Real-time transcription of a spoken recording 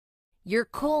Your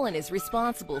colon is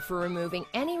responsible for removing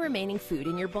any remaining food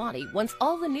in your body once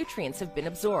all the nutrients have been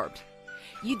absorbed.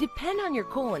 You depend on your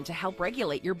colon to help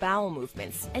regulate your bowel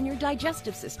movements and your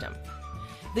digestive system.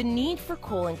 The need for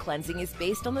colon cleansing is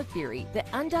based on the theory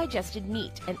that undigested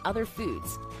meat and other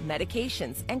foods,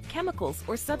 medications, and chemicals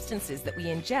or substances that we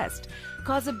ingest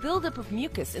cause a buildup of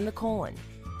mucus in the colon.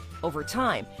 Over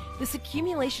time, this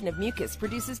accumulation of mucus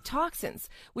produces toxins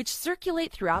which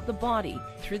circulate throughout the body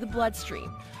through the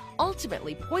bloodstream,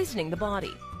 ultimately poisoning the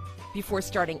body. Before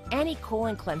starting any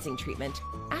colon cleansing treatment,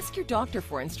 ask your doctor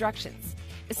for instructions,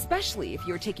 especially if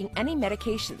you're taking any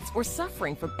medications or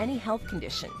suffering from any health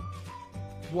condition.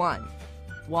 1.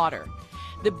 Water.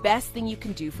 The best thing you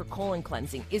can do for colon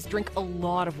cleansing is drink a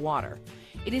lot of water.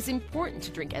 It is important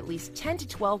to drink at least 10 to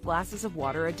 12 glasses of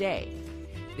water a day.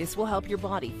 This will help your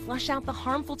body flush out the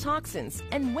harmful toxins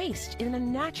and waste in a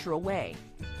natural way.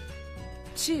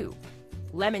 2.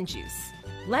 Lemon juice.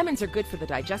 Lemons are good for the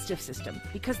digestive system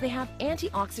because they have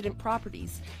antioxidant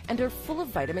properties and are full of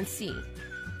vitamin C.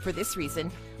 For this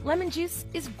reason, lemon juice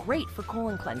is great for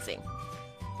colon cleansing.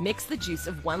 Mix the juice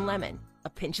of 1 lemon, a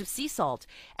pinch of sea salt,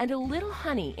 and a little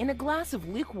honey in a glass of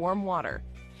lukewarm water.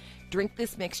 Drink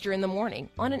this mixture in the morning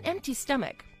on an empty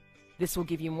stomach. This will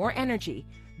give you more energy,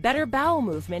 better bowel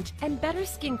movement, and better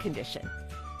skin condition.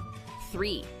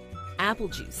 3. Apple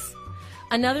juice.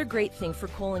 Another great thing for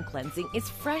colon cleansing is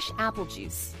fresh apple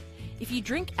juice. If you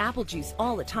drink apple juice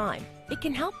all the time, it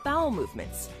can help bowel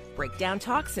movements, break down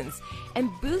toxins, and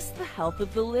boost the health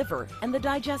of the liver and the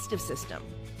digestive system.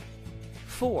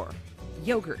 4.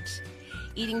 Yogurt.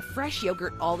 Eating fresh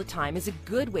yogurt all the time is a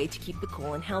good way to keep the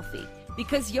colon healthy.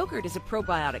 Because yogurt is a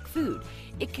probiotic food,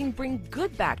 it can bring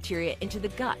good bacteria into the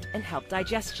gut and help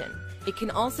digestion. It can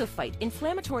also fight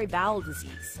inflammatory bowel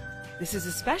disease. This is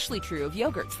especially true of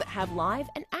yogurts that have live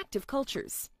and active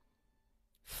cultures.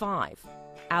 5.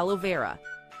 Aloe vera.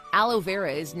 Aloe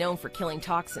vera is known for killing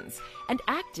toxins and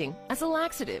acting as a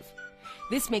laxative.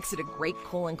 This makes it a great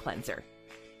colon cleanser.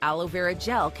 Aloe vera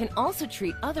gel can also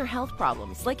treat other health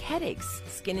problems like headaches,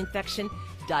 skin infection,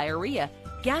 diarrhea,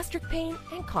 gastric pain,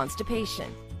 and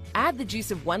constipation. Add the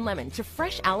juice of 1 lemon to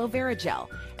fresh aloe vera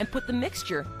gel and put the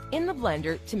mixture in the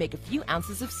blender to make a few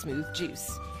ounces of smooth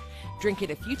juice. Drink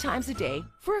it a few times a day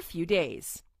for a few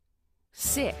days.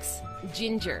 6.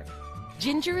 Ginger.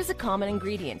 Ginger is a common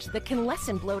ingredient that can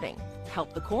lessen bloating,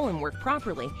 help the colon work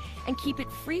properly, and keep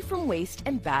it free from waste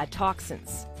and bad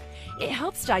toxins. It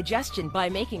helps digestion by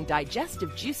making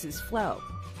digestive juices flow.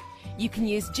 You can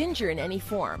use ginger in any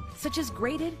form, such as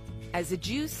grated, as a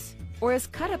juice, or as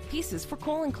cut up pieces for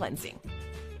colon cleansing.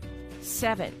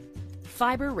 7.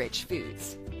 Fiber-rich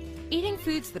foods. Eating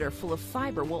foods that are full of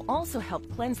fiber will also help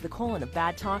cleanse the colon of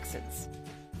bad toxins.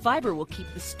 Fiber will keep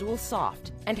the stool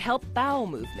soft and help bowel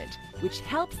movement, which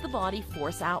helps the body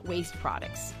force out waste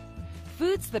products.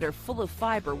 Foods that are full of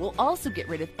fiber will also get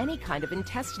rid of any kind of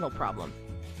intestinal problem.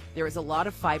 There is a lot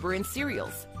of fiber in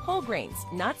cereals, whole grains,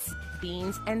 nuts,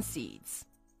 beans, and seeds.